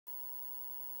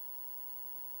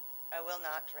I will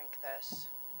not drink this.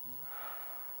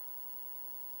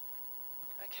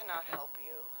 I cannot help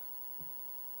you.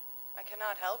 I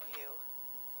cannot help you.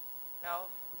 No,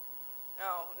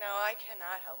 I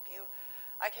cannot help you.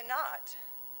 I cannot.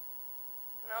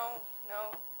 No,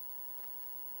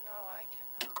 I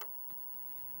cannot.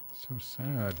 So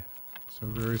sad. So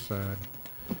very sad.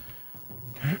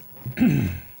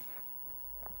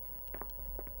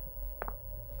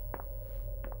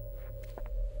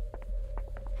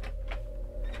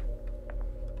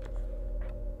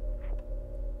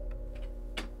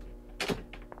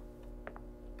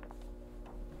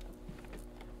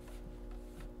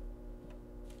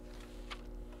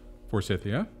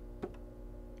 Forsythia?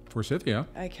 Forsythia?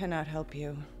 I cannot help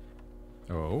you.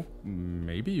 Oh,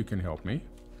 maybe you can help me.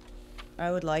 I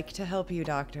would like to help you,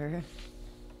 Doctor,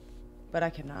 but I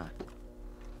cannot.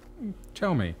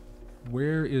 Tell me,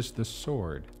 where is the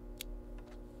sword?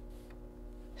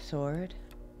 Sword?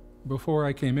 Before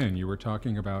I came in, you were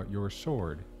talking about your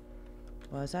sword.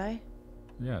 Was I?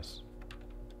 Yes.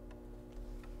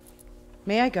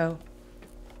 May I go?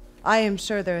 I am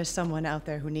sure there is someone out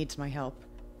there who needs my help.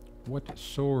 What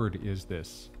sword is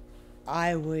this?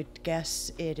 I would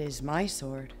guess it is my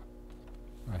sword.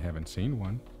 I haven't seen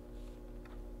one.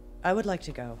 I would like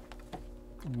to go.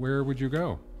 Where would you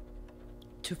go?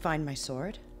 To find my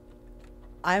sword?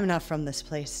 I am not from this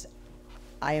place.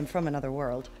 I am from another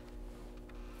world.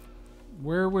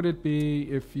 Where would it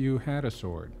be if you had a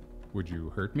sword? Would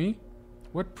you hurt me?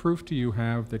 What proof do you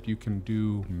have that you can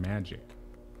do magic?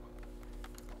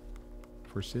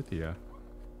 Forsythia.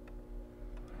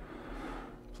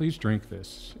 Please drink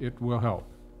this. It will help.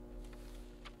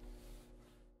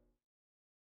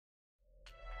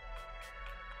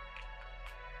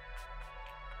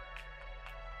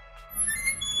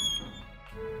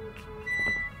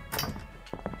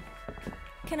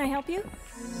 Can I help you?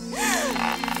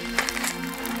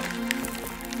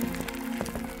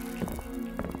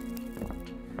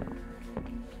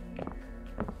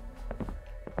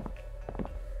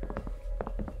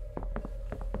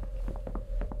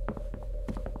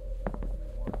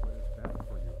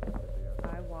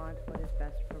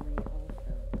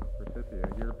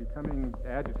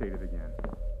 Agitated again.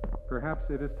 Perhaps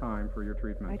it is time for your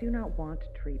treatment. I do not want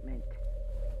treatment.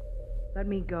 Let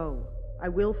me go. I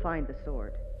will find the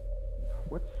sword.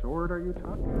 What sword are you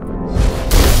talking about?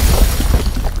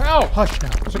 Help! Hush now.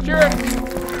 Security!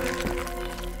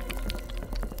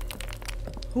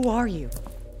 Who are you?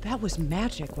 That was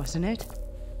magic, wasn't it?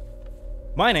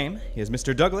 My name is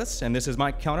Mr. Douglas, and this is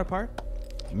my counterpart,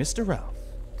 Mr. Ralph.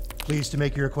 Pleased to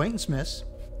make your acquaintance, miss.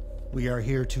 We are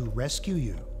here to rescue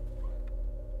you.